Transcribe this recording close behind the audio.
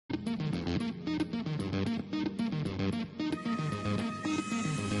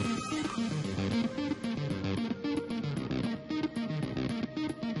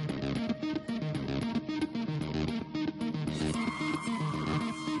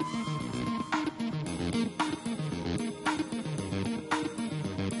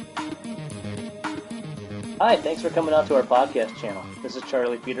Hi, thanks for coming out to our podcast channel. This is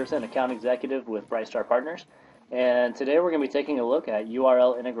Charlie Peterson, account executive with Bright Star Partners, and today we're going to be taking a look at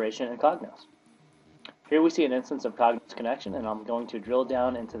URL integration in Cognos. Here we see an instance of Cognos Connection, and I'm going to drill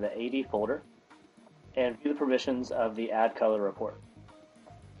down into the AD folder and view the permissions of the Add Color report.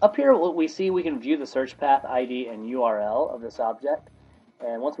 Up here, what we see, we can view the search path ID and URL of this object,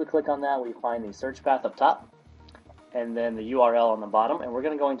 and once we click on that, we find the search path up top, and then the URL on the bottom, and we're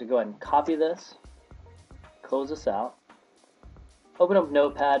going to go ahead and copy this, close this out, open up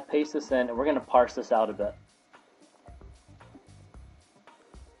Notepad, paste this in, and we're going to parse this out a bit.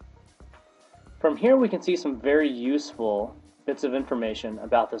 From here we can see some very useful bits of information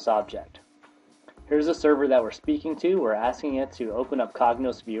about this object. Here's the server that we're speaking to. We're asking it to open up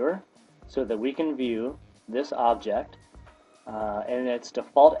Cognos Viewer so that we can view this object and its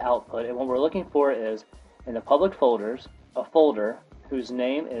default output. And what we're looking for is in the public folders, a folder whose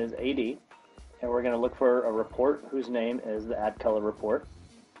name is AD, and we're going to look for a report whose name is the Add Color report.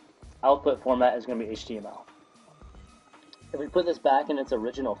 Output format is going to be HTML. If we put this back in its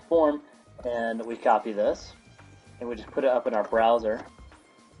original form and we copy this and we just put it up in our browser,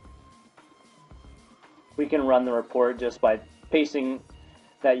 we can run the report just by pasting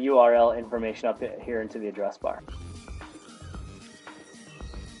that URL information up here into the address bar.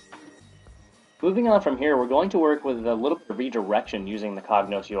 Moving on from here, we're going to work with a little bit of redirection using the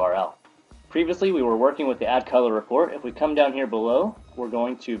Cognos URL. Previously, we were working with the Add Color report. If we come down here below, we're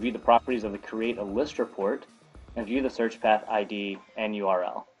going to view the properties of the Create a List report and view the search path ID and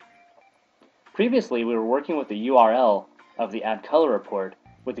URL. Previously, we were working with the URL of the Add Color report.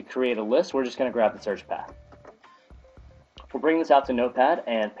 With the Create a List, we're just going to grab the search path. We'll bring this out to Notepad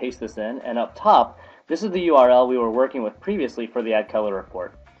and paste this in, and up top, this is the URL we were working with previously for the Add Color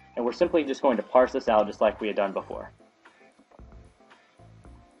report. And we're simply just going to parse this out just like we had done before.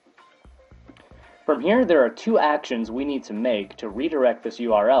 From here, there are two actions we need to make to redirect this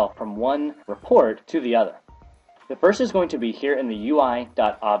URL from one report to the other. The first is going to be here in the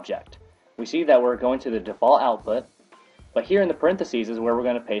UI.object. We see that we're going to the default output, but here in the parentheses is where we're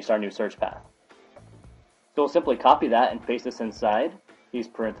going to paste our new search path. So we'll simply copy that and paste this inside these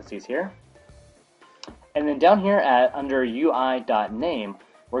parentheses here. And then down here under UI.name,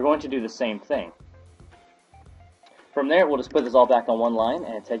 we're going to do the same thing. From there, we'll just put this all back on one line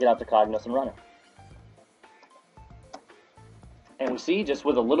and take it out to Cognos and run it. And we see, just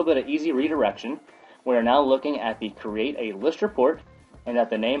with a little bit of easy redirection, we are now looking at the Create a List report, and that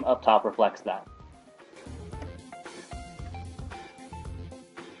the name up top reflects that.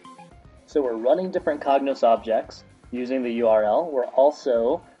 So we're running different Cognos objects using the URL. We're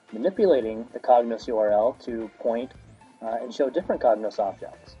also manipulating the Cognos URL to point and show different Cognos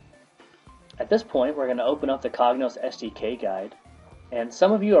objects. At this point, we're going to open up the Cognos SDK guide. And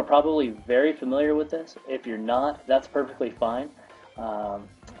some of you are probably very familiar with this. If you're not, that's perfectly fine.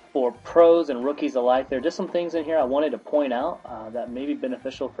 For pros and rookies alike, there are just some things in here I wanted to point out that may be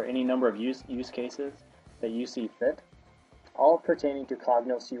beneficial for any number of use cases that you see fit, all pertaining to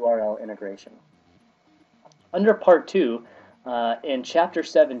Cognos URL integration. Under Part 2, in Chapter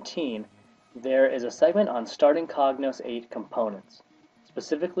 17, there is a segment on starting Cognos 8 components.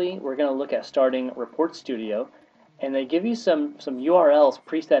 Specifically, we're going to look at starting Report Studio, and they give you some URLs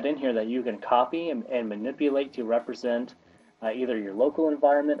preset in here that you can copy and manipulate to represent either your local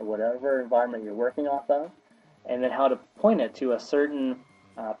environment or whatever environment you're working off of, and then how to point it to a certain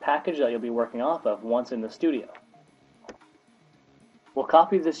package that you'll be working off of once in the studio. We'll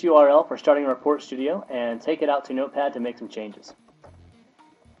copy this URL for starting Report Studio and take it out to Notepad to make some changes.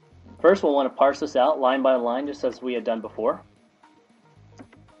 First, we'll want to parse this out line by line just as we had done before.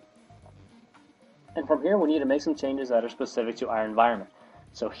 And from here, we need to make some changes that are specific to our environment.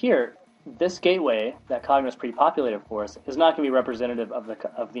 So here, this gateway that Cognos pre-populated for us is not going to be representative of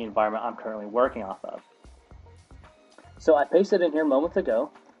the environment I'm currently working off of. So I pasted in here moments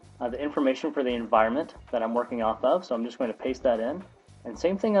ago the information for the environment that I'm working off of, so I'm just going to paste that in. And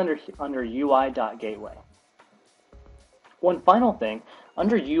same thing under UI.gateway. One final thing,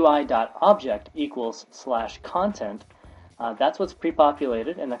 under UI.object equals /content, that's what's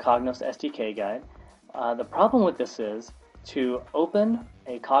pre-populated in the Cognos SDK guide. The problem with this is, to open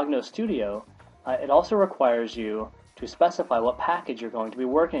a Cognos Studio, it also requires you to specify what package you're going to be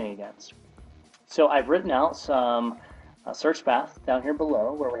working against. So I've written out some search path down here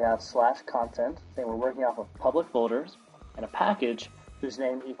below where we have /content, saying we're working off of public folders, and a package whose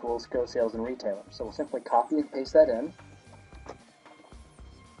name equals Go Sales and Retailer. So we'll simply copy and paste that in.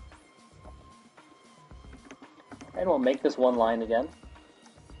 And we'll make this one line again.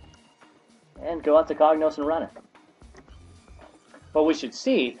 And go out to Cognos and run it. What we should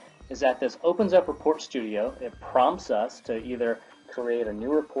see is that this opens up Report Studio. It prompts us to either create a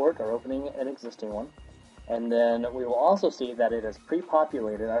new report or opening an existing one. And then we will also see that it has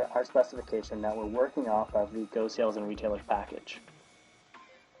pre-populated our specification that we're working off of the Go Sales and Retailers package,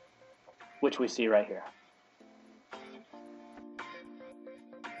 which we see right here.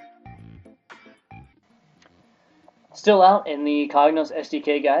 Still out in the Cognos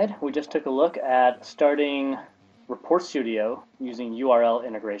SDK guide, we just took a look at starting Report Studio using URL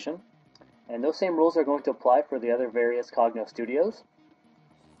integration. And those same rules are going to apply for the other various Cognos studios.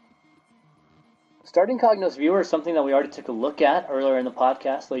 Starting Cognos Viewer is something that we already took a look at earlier in the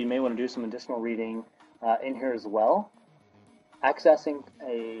podcast, so you may want to do some additional reading in here as well. Accessing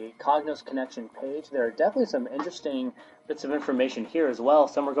a Cognos connection page, there are definitely some interesting bits of information here as well,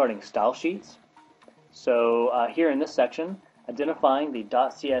 some regarding style sheets. So here in this section, identifying the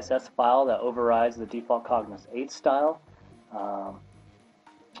 .css file that overrides the default Cognos 8 style.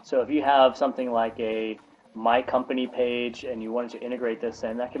 So if you have something like a My Company page and you wanted to integrate this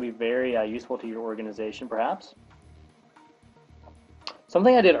in, that can be very useful to your organization perhaps.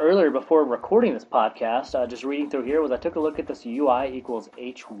 Something I did earlier before recording this podcast, just reading through here, was I took a look at this UI equals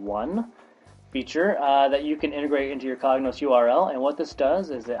H1 feature that you can integrate into your Cognos URL, and what this does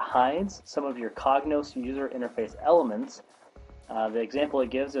is it hides some of your Cognos user interface elements. The example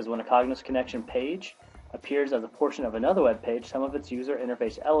it gives is when a Cognos connection page appears as a portion of another web page, some of its user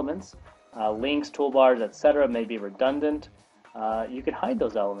interface elements, links, toolbars, etc. may be redundant. You can hide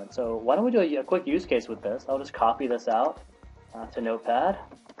those elements. So why don't we do a quick use case with this? I'll just copy this out to Notepad.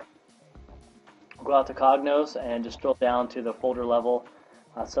 Go out to Cognos and just scroll down to the folder level.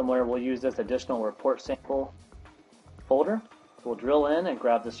 Somewhere we'll use this additional report sample folder. We'll drill in and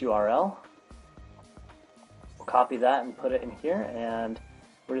grab this URL. We'll copy that and put it in here, and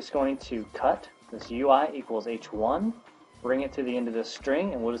we're just going to cut this UI equals H1, bring it to the end of this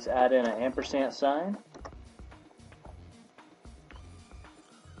string, and we'll just add in an ampersand sign.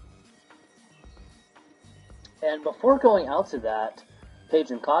 And before going out to that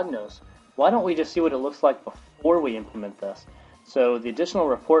page in Cognos, why don't we just see what it looks like before we implement this? So the additional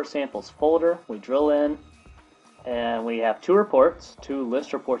report samples folder, we drill in, and we have two reports, two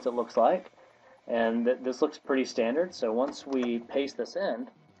list reports it looks like, and this looks pretty standard. So once we paste this in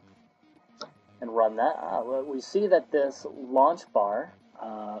and run that, we see that this launch bar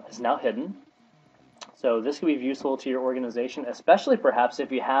is now hidden. So this can be useful to your organization, especially perhaps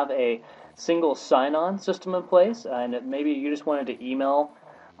if you have a single sign-on system in place, and maybe you just wanted to email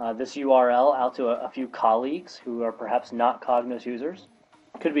this URL out to a few colleagues who are perhaps not Cognos users.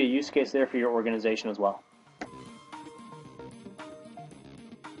 Could be a use case there for your organization as well.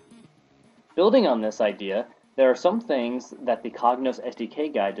 Building on this idea, there are some things that the Cognos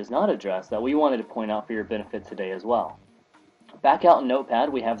SDK guide does not address that we wanted to point out for your benefit today as well. Back out in Notepad,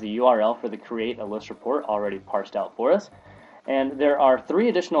 we have the URL for the Create a List report already parsed out for us, and there are 3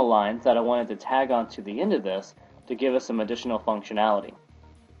 additional lines that I wanted to tag on to the end of this to give us some additional functionality.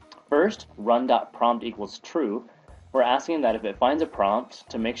 First, run.prompt equals true. We're asking that if it finds a prompt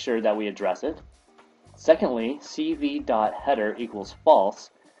to make sure that we address it. Secondly, cv.header equals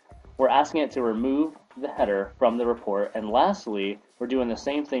false. We're asking it to remove the header from the report. And lastly, we're doing the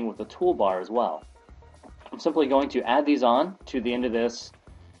same thing with the toolbar as well. I'm simply going to add these on to the end of this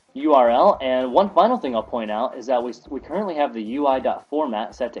URL. And one final thing I'll point out is that we currently have the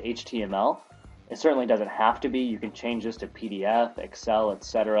UI.format set to HTML. It certainly doesn't have to be. You can change this to PDF, Excel,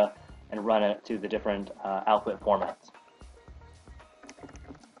 etc., and run it to the different output formats.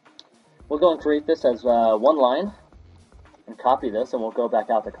 We'll go and create this as one line and copy this, and we'll go back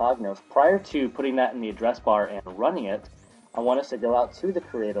out to Cognos. Prior to putting that in the address bar and running it, I want us to go out to the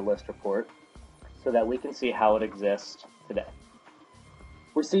Create a List report so that we can see how it exists today.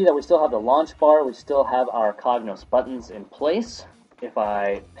 We see that we still have the launch bar, we still have our Cognos buttons in place. If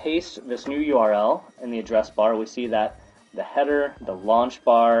I paste this new URL in the address bar, we see that the header, the launch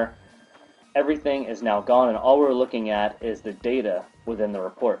bar, everything is now gone, and all we're looking at is the data within the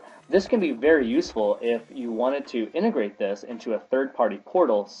report. This can be very useful if you wanted to integrate this into a third-party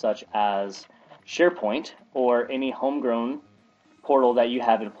portal such as SharePoint or any homegrown portal that you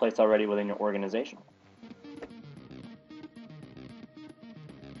have in place already within your organization.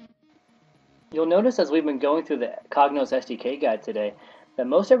 You'll notice as we've been going through the Cognos SDK guide today that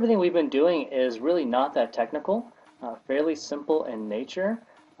most everything we've been doing is really not that technical, fairly simple in nature.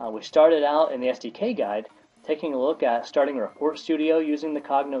 We started out in the SDK guide taking a look at starting a report studio using the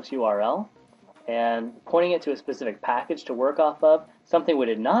Cognos URL and pointing it to a specific package to work off of. Something we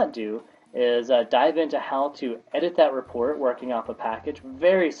did not do is dive into how to edit that report working off a package.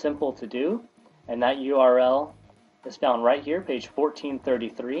 Very simple to do, and that URL is found right here, page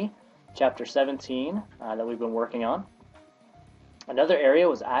 1433 Chapter 17 that we've been working on. Another area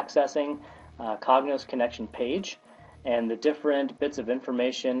was accessing Cognos connection page and the different bits of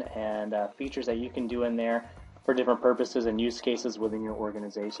information and features that you can do in there for different purposes and use cases within your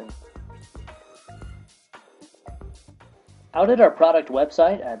organization. Out at our product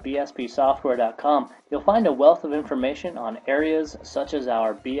website at bspsoftware.com, you'll find a wealth of information on areas such as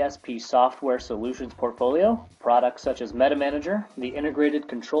our BSP Software solutions portfolio, products such as MetaManager, the integrated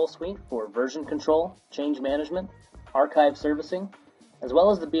control suite for version control, change management, archive servicing, as well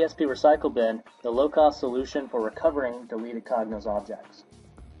as the BSP Recycle Bin, the low-cost solution for recovering deleted Cognos objects.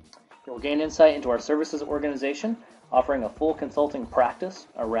 You'll gain insight into our services organization, offering a full consulting practice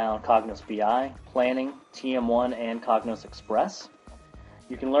around Cognos BI, planning, TM1, and Cognos Express.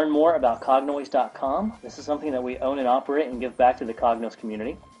 You can learn more about Cognoids.com. This is something that we own and operate and give back to the Cognos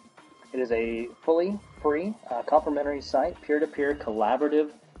community. It is a fully free, complimentary site, peer-to-peer,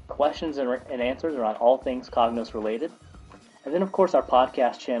 collaborative questions and answers around all things Cognos related. And then, of course, our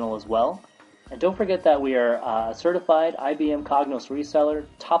podcast channel as well. And don't forget that we are a certified IBM Cognos reseller,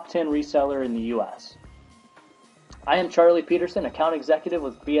 top 10 reseller in the U.S. I am Charlie Peterson, account executive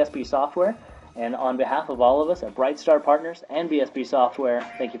with BSP Software, and on behalf of all of us at Bright Star Partners and BSP Software,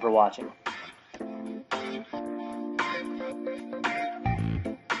 thank you for watching.